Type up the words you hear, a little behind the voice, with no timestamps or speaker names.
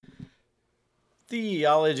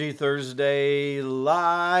Theology Thursday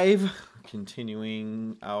live,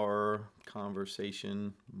 continuing our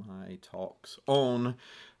conversation, my talks on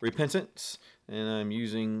repentance, and I'm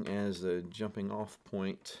using as a jumping off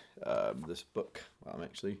point this book. I'm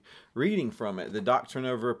actually reading from it, The Doctrine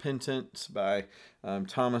of Repentance by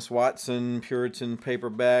Thomas Watson, Puritan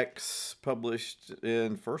paperbacks,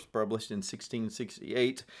 first published in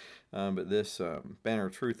 1668, but this Banner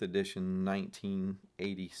of Truth edition,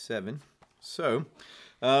 1987. So,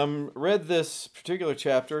 read this particular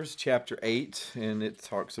chapter, it's chapter 8, and it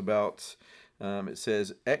talks about, it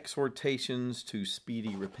says, exhortations to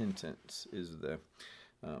speedy repentance is the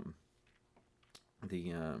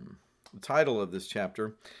title of this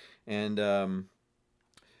chapter. And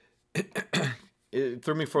it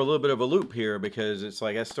threw me for a little bit of a loop here, because it's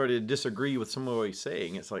like I started to disagree with some of what he's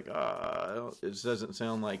saying. It's like, it doesn't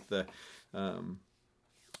sound like the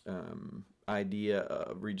idea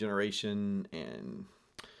of regeneration and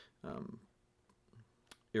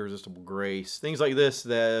irresistible grace, things like this,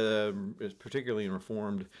 that is particularly in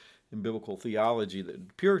Reformed and biblical theology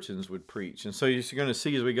that Puritans would preach. And so you're going to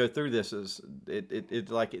see as we go through this, is it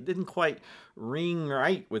didn't quite ring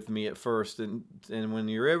right with me at first. And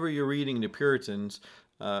whenever you're reading the Puritans,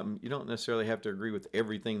 you don't necessarily have to agree with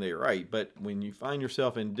everything they write, but when you find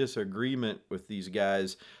yourself in disagreement with these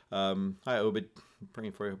guys, hi Obed, I'm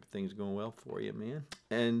praying for you, hope things are going well for you, man.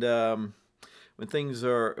 And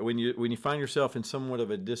when you find yourself in somewhat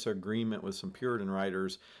of a disagreement with some Puritan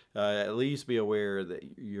writers, at least be aware that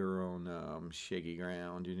you're on shaky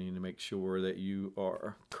ground. You need to make sure that you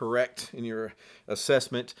are correct in your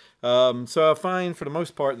assessment. So I find, for the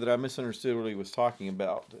most part, that I misunderstood what he was talking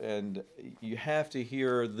about, and you have to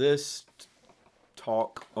hear this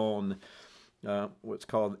talk on what's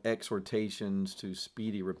called Exhortations to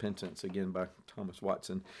Speedy Repentance, again by Thomas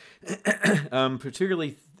Watson,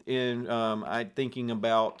 particularly in thinking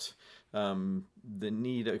about the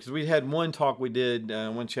need, because we had one talk we did,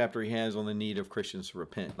 one chapter he has on the need of Christians to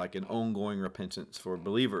repent, like an ongoing repentance for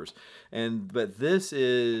believers. But this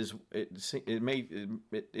is,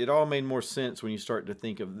 it all made more sense when you start to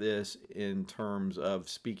think of this in terms of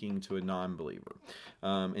speaking to a non-believer.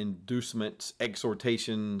 Inducements,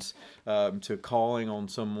 exhortations to calling on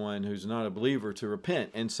someone who's not a believer to repent.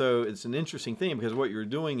 And so it's an interesting thing, because what you're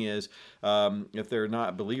doing is, if they're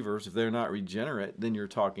not believers, if they're not regenerate, then you're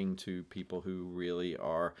talking to people who really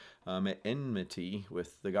are at enmity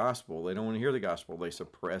with the gospel. They don't want to hear the gospel. They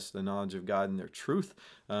suppress the knowledge of God and their truth.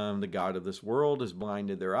 The God of this world has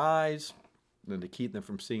blinded their eyes, and to keep them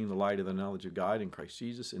from seeing the light of the knowledge of God in Christ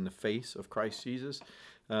Jesus, in the face of Christ Jesus.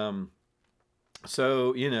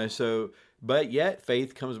 But yet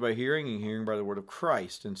faith comes by hearing, and hearing by the word of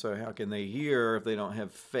Christ. And so how can they hear if they don't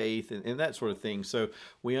have faith, and that sort of thing? So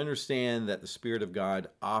we understand that the Spirit of God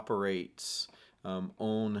operates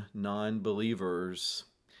on non-believers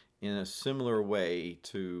in a similar way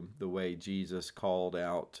to the way Jesus called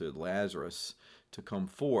out to Lazarus to come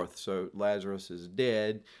forth. So Lazarus is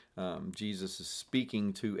dead. Jesus is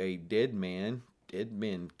speaking to a dead man. Dead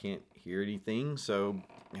men can't hear anything, so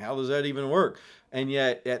how does that even work? And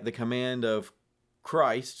yet, at the command of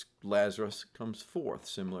Christ, Lazarus comes forth,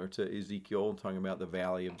 similar to Ezekiel, talking about the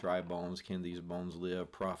valley of dry bones. Can these bones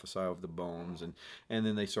live? Prophesy of the bones. And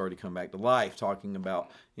then they started to come back to life, talking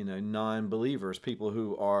about, non-believers, people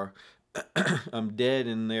who are dead,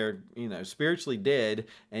 and they're, spiritually dead,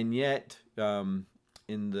 and yet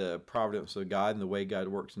in the providence of God and the way God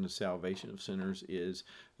works in the salvation of sinners is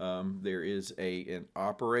there is an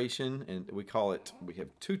operation, and we have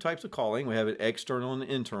two types of calling. We have an external and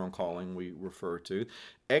internal calling we refer to.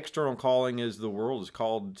 External calling is the world is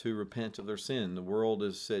called to repent of their sin. The world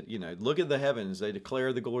is said, look at the heavens. They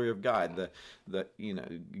declare the glory of God.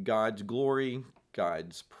 God's glory,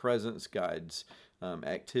 God's presence, God's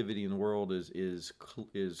activity in the world is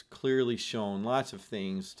clearly shown. Lots of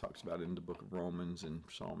things talks about in the book of Romans and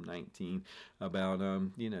Psalm 19 about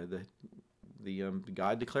the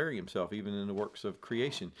God declaring himself even in the works of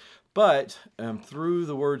creation. But through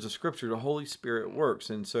the words of Scripture, the Holy Spirit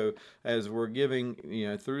works. And so as we're giving,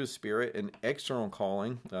 through the Spirit, an external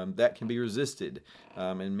calling, that can be resisted.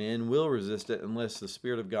 And men will resist it unless the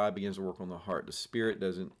Spirit of God begins to work on the heart. The Spirit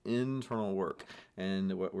does an internal work.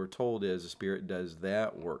 And what we're told is the Spirit does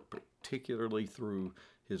that work, particularly through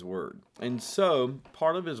his word. And so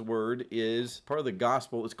part of his word is, part of the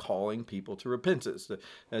gospel is calling people to repentance.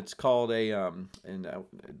 That's called the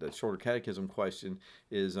shorter catechism question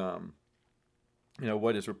is,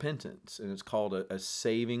 what is repentance? And it's called a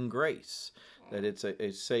saving grace. That it's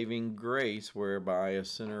a saving grace whereby a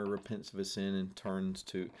sinner repents of his sin and turns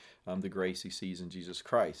to the grace he sees in Jesus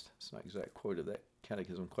Christ. It's not an exact quote of that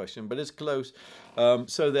catechism question, but it's close.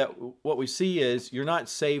 So that what we see is you're not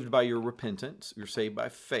saved by your repentance, you're saved by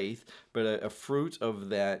faith, but a fruit of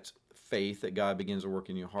that faith that God begins to work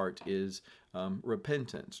in your heart is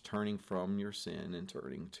repentance, turning from your sin and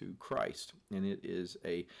turning to Christ. And it is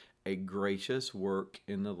a gracious work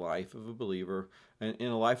in the life of a believer and in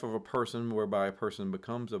the life of a person whereby a person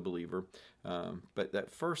becomes a believer. But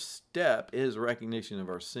that first step is recognition of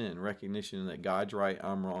our sin, recognition that God's right,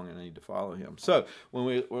 I'm wrong, and I need to follow him. So when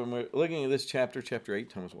we're looking at this chapter 8,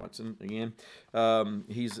 Thomas Watson, again,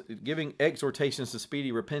 he's giving exhortations to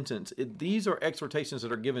speedy repentance. These are exhortations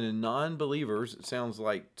that are given to non-believers, it sounds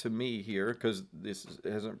like to me here, because this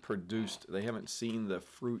hasn't produced, they haven't seen the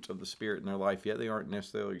fruit of the Spirit in their life yet. They aren't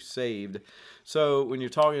necessarily saved. So when you're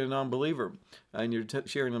talking to a non-believer and you're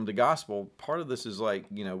sharing them the gospel, part of this is like,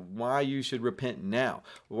 why you should repent now.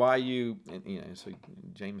 Why you, so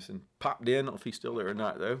Jameson popped in, I don't know if he's still there or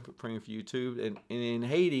not, though, but praying for you too. And in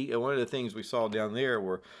Haiti, one of the things we saw down there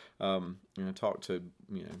were, talked to,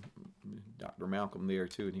 Dr. Malcolm there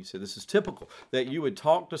too, and he said this is typical, that you would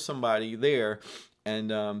talk to somebody there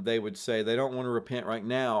and they would say they don't want to repent right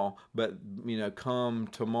now, but come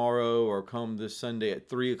tomorrow or come this Sunday at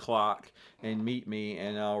 3 o'clock and meet me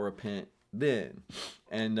and I'll repent then.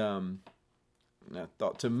 And I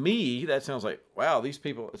thought, to me, that sounds like, wow, these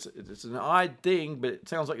people, it's an odd thing, but it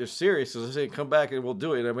sounds like they're serious. So they say, come back and we'll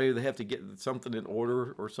do it. Or maybe they have to get something in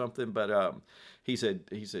order or something. But he said,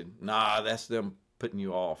 nah, that's them putting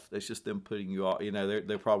you off. That's just them putting you off.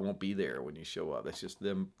 They probably won't be there when you show up. That's just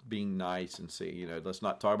them being nice and say, let's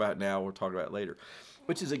not talk about it now. We'll talk about it later,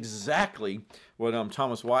 which is exactly what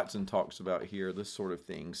Thomas Watson talks about here, this sort of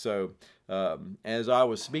thing. So as I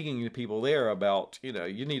was speaking to people there about,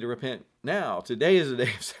 you need to repent now. Today is the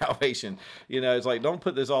day of salvation. It's like, don't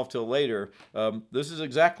put this off till later. This is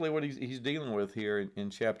exactly what he's dealing with here in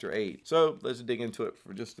chapter 8. So let's dig into it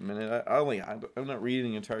for just a minute. I'm not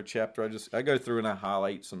reading the entire chapter. I go through and I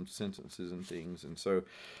highlight some sentences and things. And so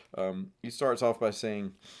he starts off by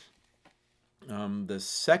saying, the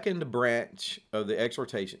second branch of the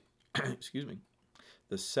exhortation, excuse me,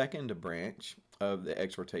 the second branch of the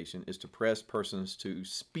exhortation is to press persons to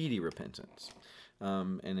speedy repentance.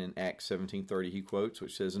 And in Acts 17:30 he quotes,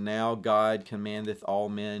 which says, now God commandeth all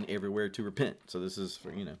men everywhere to repent. So this is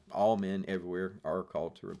for, all men everywhere are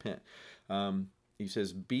called to repent. He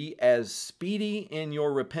says, be as speedy in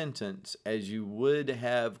your repentance as you would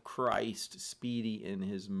have Christ speedy in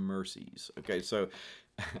his mercies. Okay, so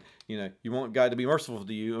you want God to be merciful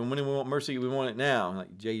to you, and when we want mercy, we want it now.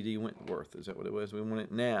 Like J.D. Wentworth, is that what it was? We want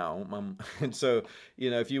it now. And so,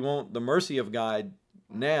 if you want the mercy of God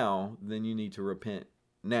now, then you need to repent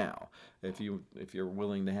now. If you're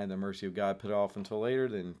willing to have the mercy of God put off until later,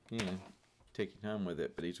 then take your time with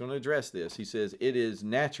it. But he's going to address this. He says it is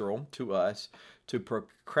natural to us to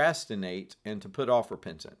procrastinate and to put off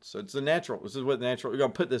repentance. So it's the natural. This is what natural. We're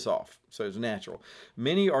going to put this off. So it's natural.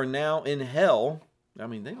 Many are now in hell. I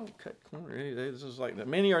mean, they don't cut corners. This is like that.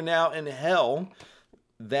 Many are now in hell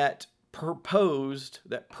that purposed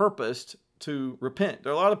to repent.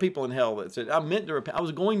 There are a lot of people in hell that said, I meant to repent. I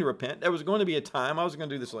was going to repent. There was going to be a time. I was going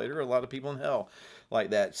to do this later. A lot of people in hell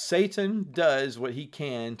like that. Satan does what he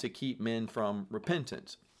can to keep men from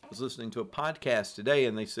repentance. I was listening to a podcast today,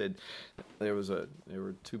 and they said there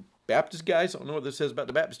were two Baptist guys. I don't know what this says about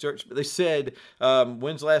the Baptist church, but they said,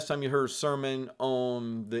 when's the last time you heard a sermon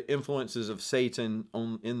on the influences of Satan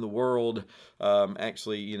in the world,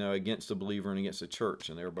 actually, against a believer and against the church?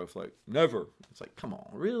 And they were both like, never. It's like, come on,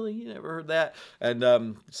 really? You never heard that?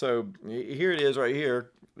 And so here it is right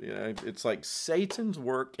here. It's like Satan's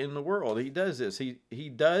work in the world. He does this. He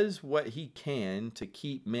does what he can to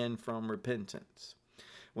keep men from repentance.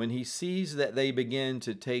 When he sees that they begin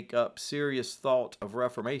to take up serious thought of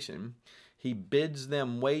reformation, he bids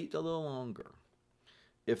them wait a little longer.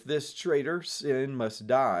 If this traitor sin must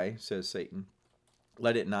die, says Satan,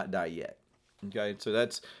 let it not die yet. Okay, so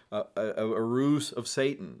that's a ruse of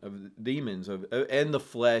Satan, of demons, and the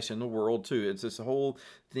flesh and the world too. It's this whole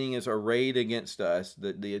thing is arrayed against us,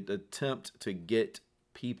 the attempt to get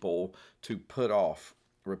people to put off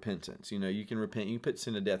repentance. You can repent, you can put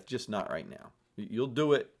sin to death, just not right now. You'll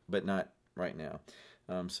do it, but not right now.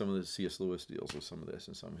 Some of the C.S. Lewis deals with some of this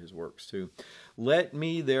in some of his works too. Let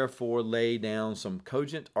me therefore lay down some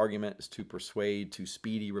cogent arguments to persuade to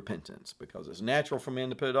speedy repentance, because it's natural for men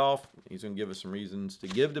to put it off. He's going to give us some reasons to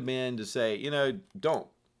give to men to say, don't.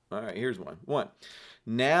 All right, here's one. 1,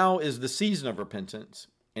 now is the season of repentance,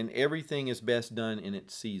 and everything is best done in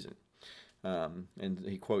its season. And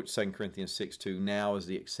he quotes 2 Corinthians 6:2, now is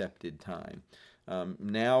the accepted time.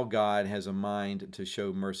 Now God has a mind to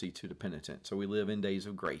show mercy to the penitent. So we live in days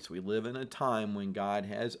of grace. We live in a time when God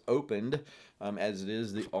has opened, as it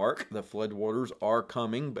is the ark. The floodwaters are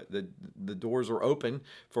coming, but the doors are open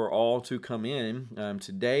for all to come in.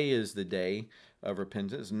 Today is the day of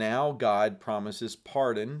repentance. Now God promises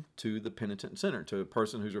pardon to the penitent sinner, to a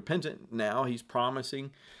person who's repentant. Now He's promising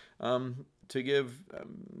to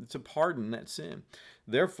pardon that sin.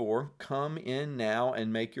 Therefore, come in now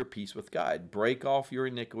and make your peace with God. Break off your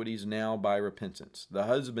iniquities now by repentance. The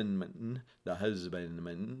husbandman,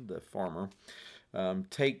 the farmer,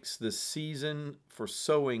 takes the season for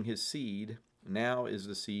sowing his seed. Now is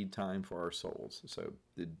the seed time for our souls. So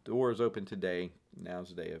the door is open today. Now's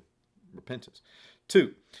the day of repentance.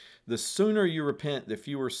 2, the sooner you repent, the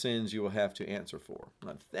fewer sins you will have to answer for.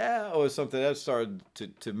 Now, that was something that started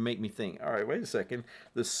to make me think, all right, wait a second.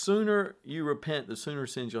 The sooner you repent, the sooner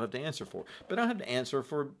sins you'll have to answer for. But I don't have to answer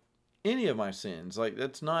for any of my sins. Like,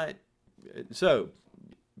 that's not... So,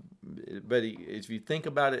 but if you think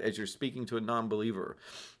about it as you're speaking to a non-believer,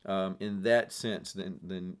 in that sense,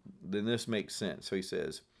 then this makes sense. So he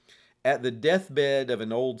says, at the deathbed of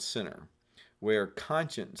an old sinner, where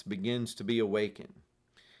conscience begins to be awakened,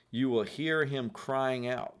 you will hear him crying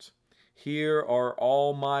out, here are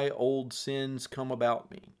all my old sins come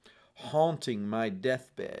about me, haunting my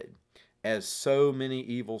deathbed as so many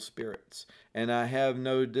evil spirits, and I have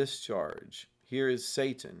no discharge. Here is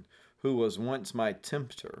Satan, who was once my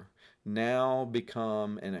tempter, now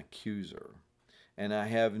become an accuser, and I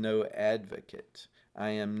have no advocate. I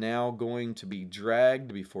am now going to be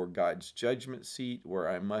dragged before God's judgment seat, where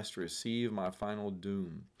I must receive my final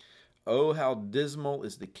doom. Oh, how dismal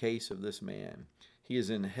is the case of this man. He is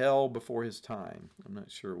in hell before his time. I'm not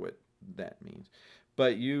sure what that means.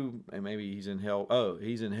 But you, and maybe he's in hell. Oh,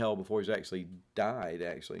 he's in hell before he's actually died,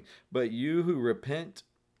 actually. But you who repent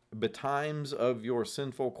betimes of your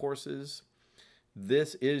sinful courses,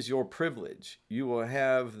 this is your privilege. You will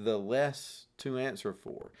have the less to answer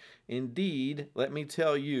for. Indeed, let me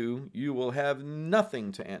tell you, you will have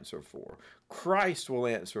nothing to answer for. Christ will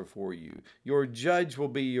answer for you. Your judge will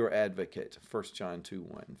be your advocate. 1 John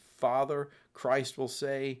 2:1. Father, Christ will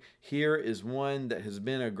say, here is one that has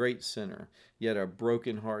been a great sinner, yet a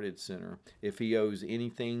broken-hearted sinner. If he owes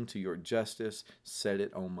anything to your justice, set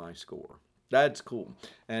it on my score. That's cool.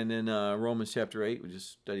 And then Romans chapter 8, we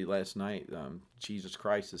just studied last night, Jesus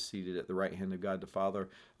Christ is seated at the right hand of God the Father,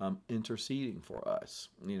 interceding for us.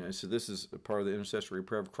 So this is a part of the intercessory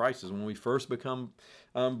prayer of Christ, is when we first become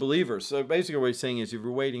believers. So basically what he's saying is, if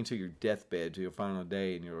you're waiting till your deathbed, to your final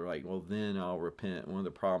day, and you're like, well, then I'll repent. One of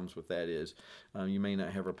the problems with that is you may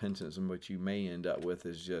not have repentance, and what you may end up with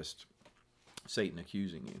is just Satan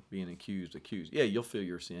accusing you, being accused. Yeah, you'll feel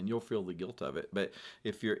your sin, you'll feel the guilt of it. But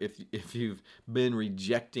if you've been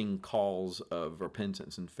rejecting calls of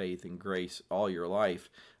repentance and faith and grace all your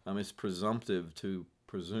life, it's presumptive to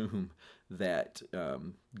presume that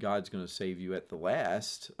God's going to save you at the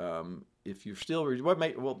last. If you're still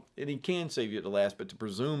and He can save you at the last, but to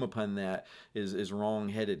presume upon that is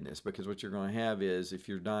wrong-headedness, because what you're going to have is, if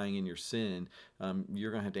you're dying in your sin,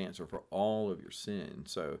 you're going to have to answer for all of your sin.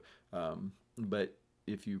 So. But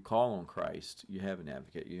if you call on Christ, you have an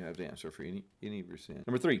advocate. You have to answer for any of your sin.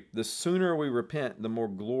 Number 3, the sooner we repent, the more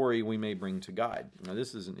glory we may bring to God. Now,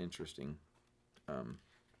 this is an interesting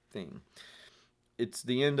thing. It's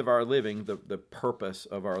the end of our living. The purpose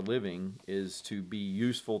of our living is to be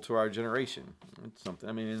useful to our generation. It's something.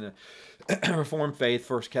 I mean, in the Reformed faith,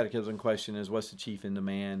 first catechism question is, what's the chief end of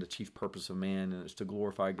man, the chief purpose of man? And it's to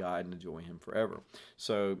glorify God and enjoy Him forever.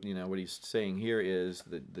 So, what he's saying here is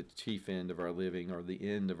that the chief end of our living, or the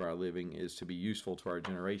end of our living, is to be useful to our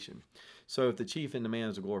generation. So if the chief end of man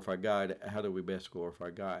is to glorify God, how do we best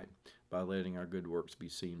glorify God? By letting our good works be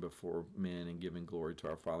seen before men and giving glory to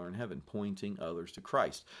our Father in heaven, pointing others to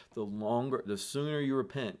Christ. The sooner you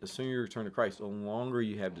repent, the sooner you return to Christ, the longer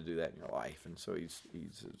you have to do that in your life. And so he's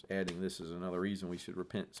adding, this is another reason we should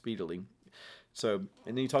repent speedily. So,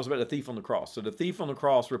 and then he talks about the thief on the cross. So the thief on the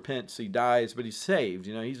cross repents, he dies, but he's saved.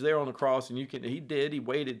 He's there on the cross, and he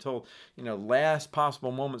waited till, last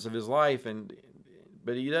possible moments of his life,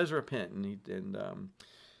 but he does repent,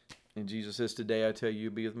 and Jesus says, today I tell you,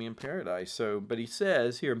 be with me in paradise. So, but he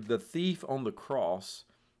says here, the thief on the cross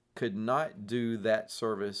could not do that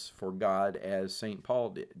service for God as St.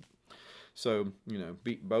 Paul did. So,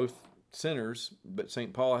 both sinners, but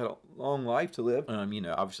St. Paul had a long life to live.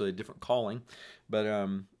 Obviously a different calling, but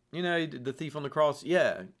the thief on the cross,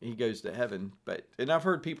 yeah, he goes to heaven. And I've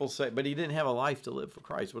heard people say, but he didn't have a life to live for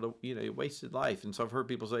Christ. He wasted life. And so I've heard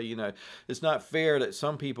people say, it's not fair that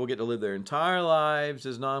some people get to live their entire lives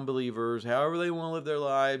as non-believers, however they want to live their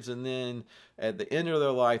lives, and then at the end of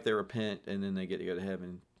their life they repent, and then they get to go to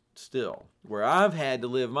heaven still. Where I've had to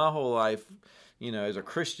live my whole life, as a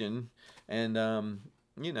Christian, and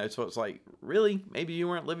so it's like, really, maybe you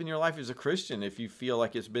weren't living your life as a Christian if you feel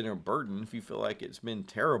like it's been a burden, if you feel like it's been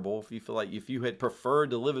terrible, if you feel like if you had preferred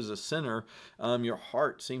to live as a sinner, your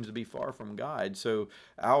heart seems to be far from God. So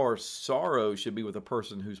our sorrow should be with a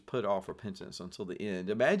person who's put off repentance until the end.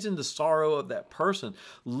 Imagine the sorrow of that person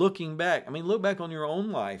looking back. I mean, look back on your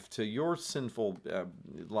own life, to your sinful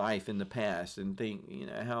life in the past, and think,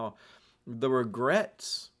 how the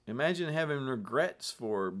regrets. Imagine having regrets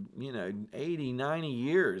for, 80, 90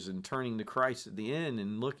 years and turning to Christ at the end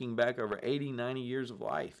and looking back over 80, 90 years of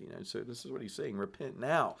life. So this is what he's saying. Repent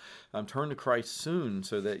now. Turn to Christ soon,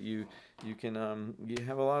 so that you can you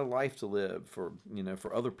have a lot of life to live for,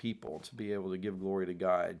 for other people, to be able to give glory to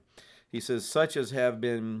God. He says, such as have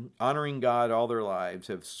been honoring God all their lives,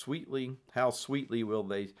 how sweetly will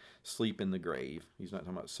they sleep in the grave. He's not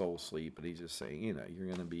talking about soul sleep, but he's just saying, you're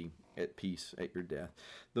going to be at peace at your death.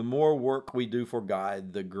 The more work we do for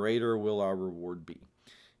God, the greater will our reward be.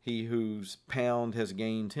 He whose pound has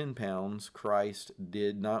gained 10 pounds, Christ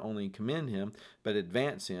did not only commend him, but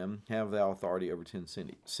advance him, have thou authority over 10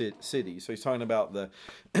 cities. So he's talking about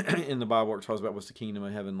in the Bible, it talks about what's the kingdom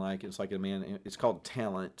of heaven like. It's like a man, it's called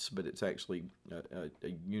talents, but it's actually a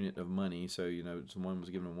unit of money. So, one was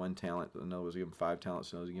given 1 talent, another was given 5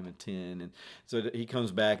 talents, another was given 10. And so he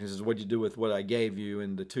comes back and says, what'd you do with what I gave you?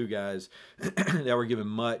 And the 2 guys that were given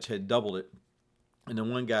much had doubled it. And the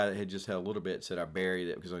one guy that had just had a little bit said, I buried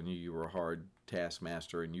it because I knew you were a hard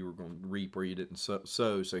taskmaster and you were going to reap where you didn't sow.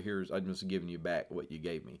 So I'm just giving you back what you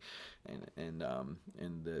gave me. And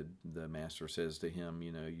the master says to him,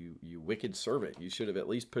 you wicked servant, you should have at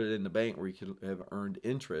least put it in the bank where you could have earned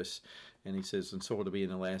interest. And he says, and so it'll be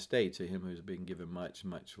in the last day. To him who's been given much,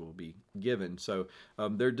 much will be given. So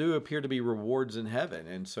there do appear to be rewards in heaven.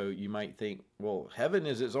 And so you might think, well, heaven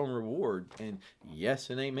is its own reward. And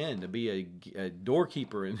yes and amen. To be a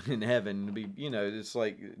doorkeeper in heaven, to be, it's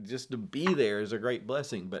like just to be there is a great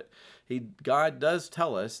blessing. But God does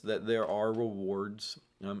tell us that there are rewards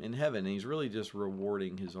in heaven. And he's really just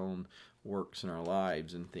rewarding his own works in our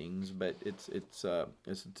lives and things, but it's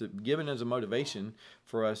given as a motivation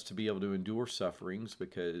for us to be able to endure sufferings,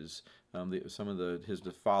 because some of his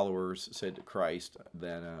followers said to Christ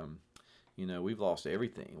that we've lost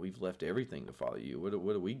everything, we've left everything to follow you. What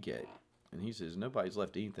do we get? And he says, nobody's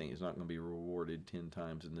left anything is not going to be rewarded 10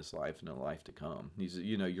 times in this life and in the life to come. He says,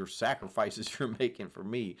 your sacrifices you're making for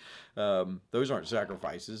me, those aren't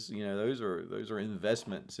sacrifices. Those are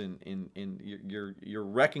investments in you're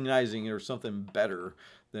recognizing there's something better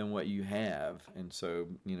than what you have. And so,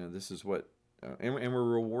 this is what, and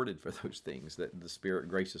we're rewarded for those things that the Spirit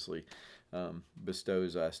graciously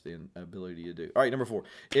bestows us the ability to do. All right, number 4.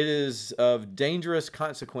 It is of dangerous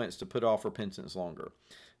consequence to put off repentance longer.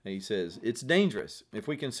 And he says, it's dangerous. If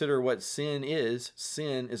we consider what sin is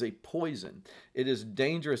a poison. It is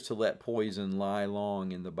dangerous to let poison lie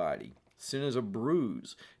long in the body. Sin is a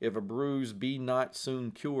bruise. If a bruise be not soon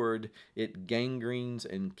cured, it gangrenes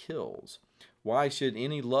and kills. Why should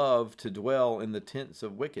any love to dwell in the tents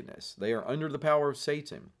of wickedness? They are under the power of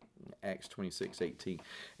Satan. Acts 26:18.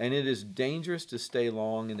 And it is dangerous to stay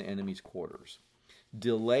long in the enemy's quarters.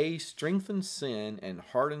 Delay strengthens sin and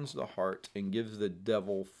hardens the heart and gives the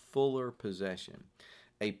devil fuller possession.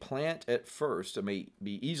 A plant at first may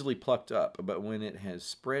be easily plucked up, but when it has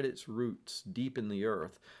spread its roots deep in the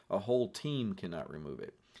earth, a whole team cannot remove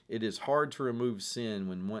it. It is hard to remove sin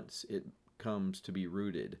when once it comes to be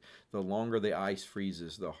rooted. The longer the ice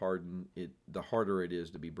freezes, the harder it is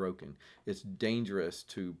to be broken. It's dangerous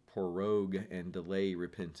to prorogue and delay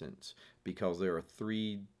repentance, because there are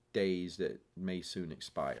 3 days that may soon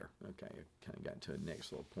expire. Okay, I kind of got to a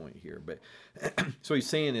next little point here, but so he's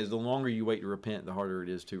saying is the longer you wait to repent, the harder it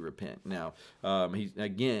is to repent. Now, he's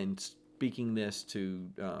again speaking this to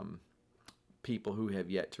people who have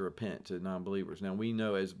yet to repent, to non-believers. Now, we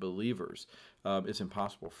know as believers, it's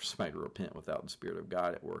impossible for somebody to repent without the Spirit of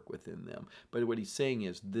God at work within them. But what he's saying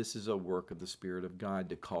is this is a work of the Spirit of God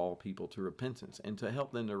to call people to repentance and to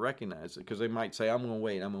help them to recognize it, because they might say, I'm going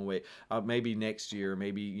to wait. Maybe next year,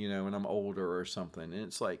 maybe, when I'm older or something. And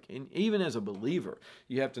it's like, and even as a believer,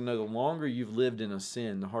 you have to know the longer you've lived in a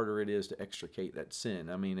sin, the harder it is to extricate that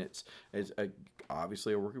sin. I mean, it's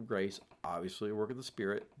obviously a work of grace, obviously a work of the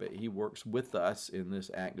Spirit, but he works with us in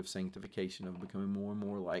this act of sanctification, of becoming more and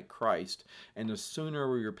more like Christ. And the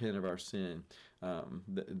sooner we repent of our sin,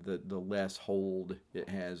 the less hold it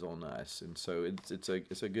has on us. And so it's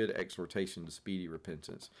a good exhortation to speedy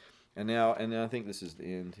repentance. And I think this is the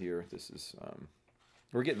end here. This is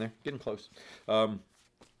we're getting there, getting close.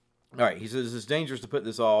 All right, he says it's dangerous to put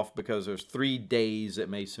this off because there's 3 days that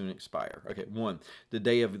may soon expire. Okay, 1, the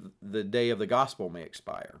day of the gospel may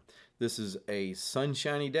expire. This is a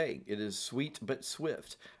sunshiny day. It is sweet but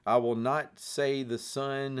swift. I will not say the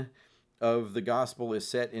sun of the gospel is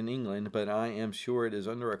set in England, but I am sure it is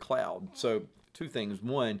under a cloud. So 2 things.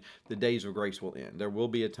 1, the days of grace will end. There will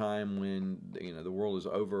be a time when the world is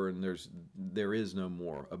over and there is no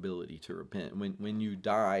more ability to repent. When you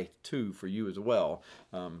die too, for you as well,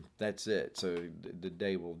 that's it. So the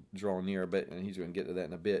day will draw near. And he's going to get to that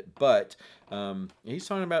in a bit. But he's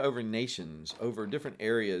talking about over nations, over different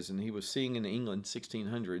areas, and he was seeing in England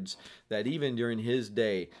 1600s that even during his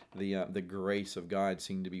day, the grace of God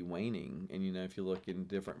seemed to be waning. And if you look in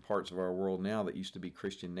different parts of our world now that used to be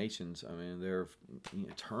Christian nations, I mean they're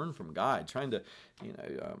turned from God, trying to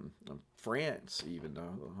France, even the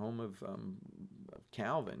home of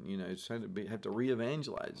Calvin, it's trying to have to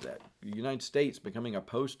re-evangelize that. The United States becoming a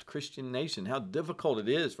post-Christian nation. How difficult it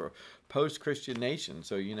is for a post-Christian nation.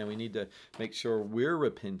 So we need to make sure we're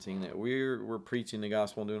repenting, that we're preaching the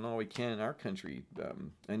gospel and doing all we can in our country,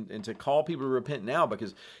 and to call people to repent now,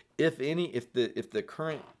 because if the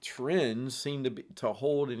current trends seem to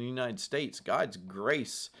hold in the United States, God's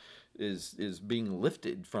grace is being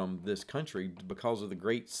lifted from this country because of the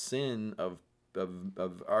great sin of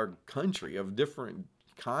our country, of different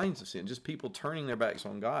kinds of sin, just people turning their backs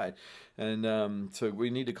on God. And so we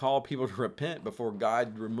need to call people to repent before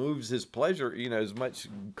God removes his pleasure, as much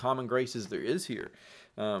common grace as there is here,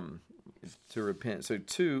 to repent. So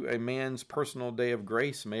 2, a man's personal day of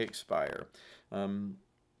grace may expire.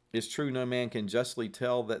 It's true, no man can justly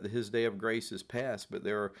tell that his day of grace is past, but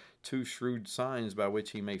there are 2 shrewd signs by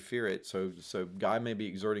which he may fear it. So God may be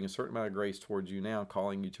exerting a certain amount of grace towards you now,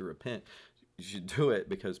 calling you to repent. You should do it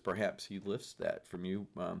because perhaps he lifts that from you.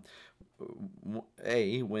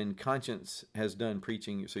 When conscience has done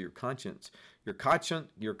preaching, so your conscience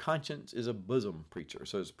is a bosom preacher.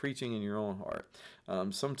 So it's preaching in your own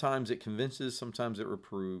heart. Sometimes it convinces, sometimes it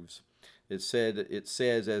reproves. It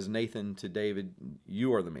says, as Nathan to David,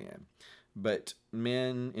 you are the man. But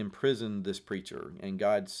men imprisoned this preacher, and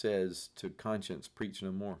God says to conscience, preach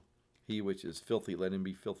no more. He which is filthy, let him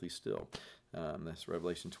be filthy still. That's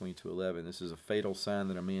Revelation 22:11. This is a fatal sign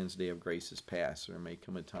that a man's day of grace is past. There may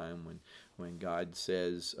come a time when God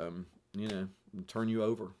says, turn you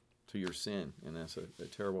over to your sin, and that's a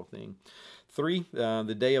terrible thing. 3,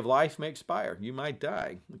 the day of life may expire. You might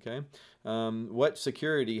die. Okay, what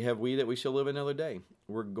security have we that we shall live another day?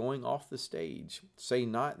 We're going off the stage. Say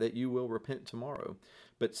not that you will repent tomorrow,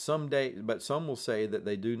 but some will say that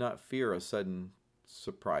they do not fear a sudden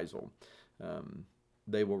surprisal.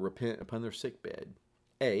 They will repent upon their sick bed.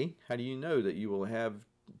 How do you know that you will have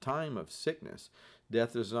time of sickness?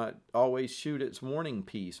 Death does not always shoot its morning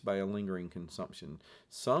piece by a lingering consumption.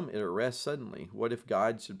 Some it arrests suddenly. What if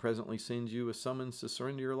God should presently send you a summons to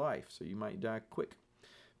surrender your life, so you might die quick?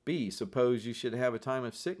 B, suppose you should have a time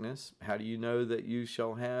of sickness. How do you know that you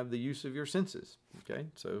shall have the use of your senses? Okay,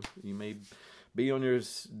 so you may be on your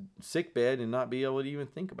sick bed and not be able to even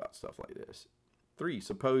think about stuff like this. 3,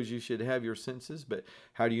 suppose you should have your senses, but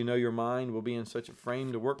how do you know your mind will be in such a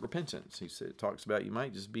frame to work repentance? It talks about you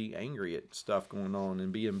might just be angry at stuff going on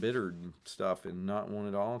and be embittered and stuff and not want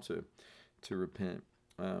it all to repent.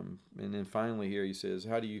 And then finally here he says,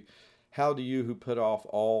 how do you who put off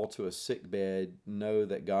all to a sick bed know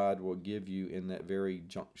that God will give you in that very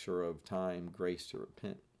juncture of time grace to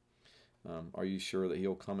repent? Are you sure that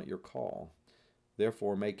he'll come at your call?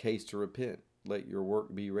 Therefore make haste to repent. Let your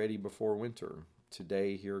work be ready before winter.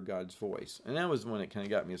 Today hear God's voice. And that was when it kind of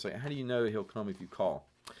got me. It's like, how do you know he'll come if you call?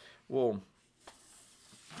 Well,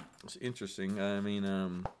 it's interesting. I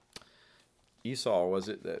mean, Esau, was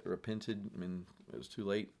it, that repented? I mean, it was too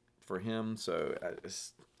late for him. So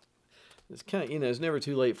it's kind of, it's never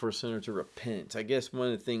too late for a sinner to repent. I guess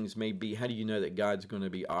one of the things may be, how do you know that God's going to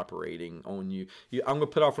be operating on you? I'm going to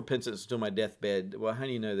put off repentance until my deathbed. Well, how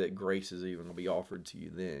do you know that grace is even going to be offered to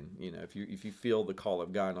you then? If you feel the call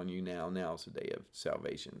of God on you now is the day of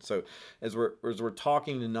salvation. So as we're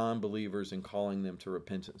talking to non-believers and calling them to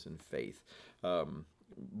repentance and faith,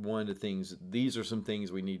 one of the things, these are some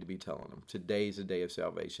things we need to be telling them. Today's a day of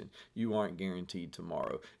salvation. You aren't guaranteed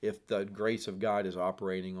tomorrow. If the grace of God is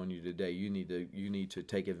operating on you today, you need to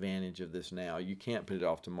take advantage of this now. You can't put it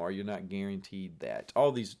off tomorrow. You're not guaranteed that.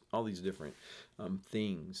 All these different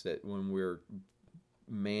things that when we're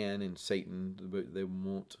man and Satan, they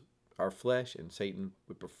want our flesh, and Satan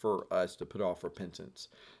would prefer us to put off repentance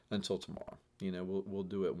until tomorrow. We'll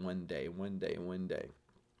do it one day,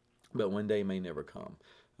 but one day may never come.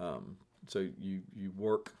 So you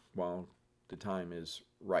work while the time is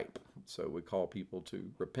ripe. So we call people to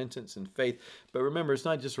repentance and faith. But remember, it's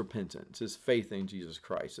not just repentance. It's faith in Jesus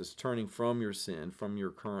Christ. It's turning from your sin, from your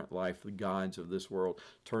current life, the gods of this world,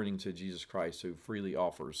 turning to Jesus Christ, who freely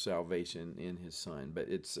offers salvation in his Son. But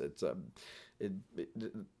it's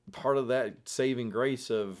part of that saving grace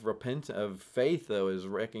of faith, though, is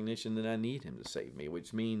recognition that I need him to save me,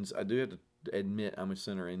 which means I do have to admit I'm a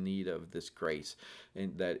sinner in need of this grace,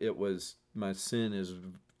 and that my sin is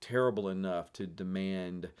terrible enough to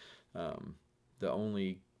demand the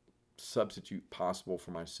only substitute possible for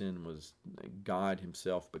my sin was God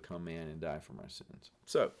himself become man and die for my sins.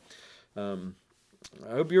 So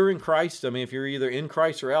I hope you're in Christ. I mean, if you're either in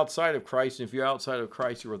Christ or outside of Christ, and if you're outside of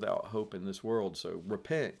Christ, you're without hope in this world. So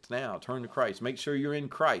repent now, turn to Christ. Make sure you're in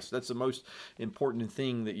Christ. That's the most important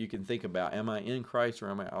thing that you can think about. Am I in Christ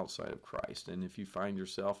or am I outside of Christ? And if you find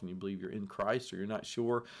yourself and you believe you're in Christ or you're not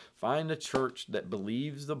sure, find a church that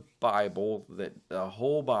believes the Bible, that the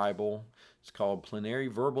whole Bible. It's called plenary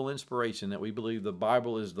verbal inspiration, that we believe the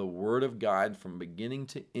Bible is the Word of God from beginning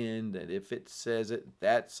to end, that if it says it,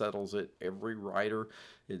 that settles it. Every writer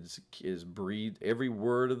is breathed. Every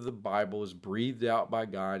word of the Bible is breathed out by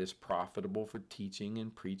God, is profitable for teaching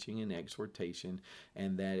and preaching and exhortation,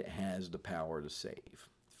 and that it has the power to save.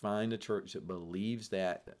 Find a church that believes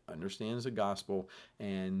that understands the gospel,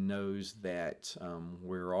 and knows that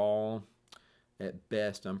we're all, at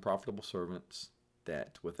best, unprofitable servants,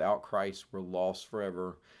 that without Christ we're lost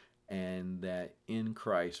forever, and that in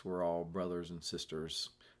Christ we're all brothers and sisters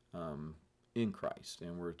in Christ,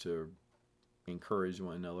 and we're to encourage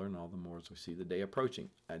one another, and all the more as we see the day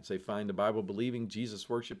approaching. I'd say find a Bible-believing,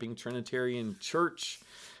 Jesus-worshiping Trinitarian church,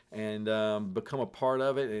 and become a part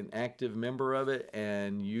of it, an active member of it,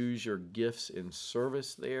 and use your gifts in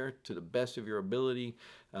service there to the best of your ability,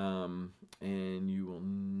 and you will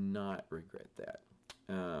not regret that.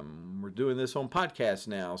 We're doing this on podcast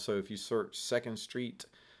now, so if you search Second Street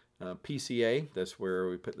PCA, that's where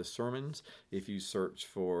we put the sermons. If you search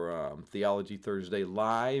for Theology Thursday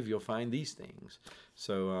Live, you'll find these things.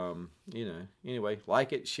 So, anyway,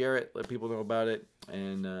 like it, share it, let people know about it,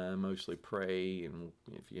 and mostly pray. And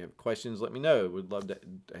if you have questions, let me know. We'd love to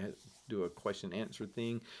do a question-answer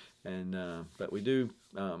thing. And but we do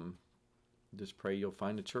just pray you'll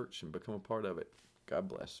find a church and become a part of it. God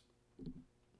bless.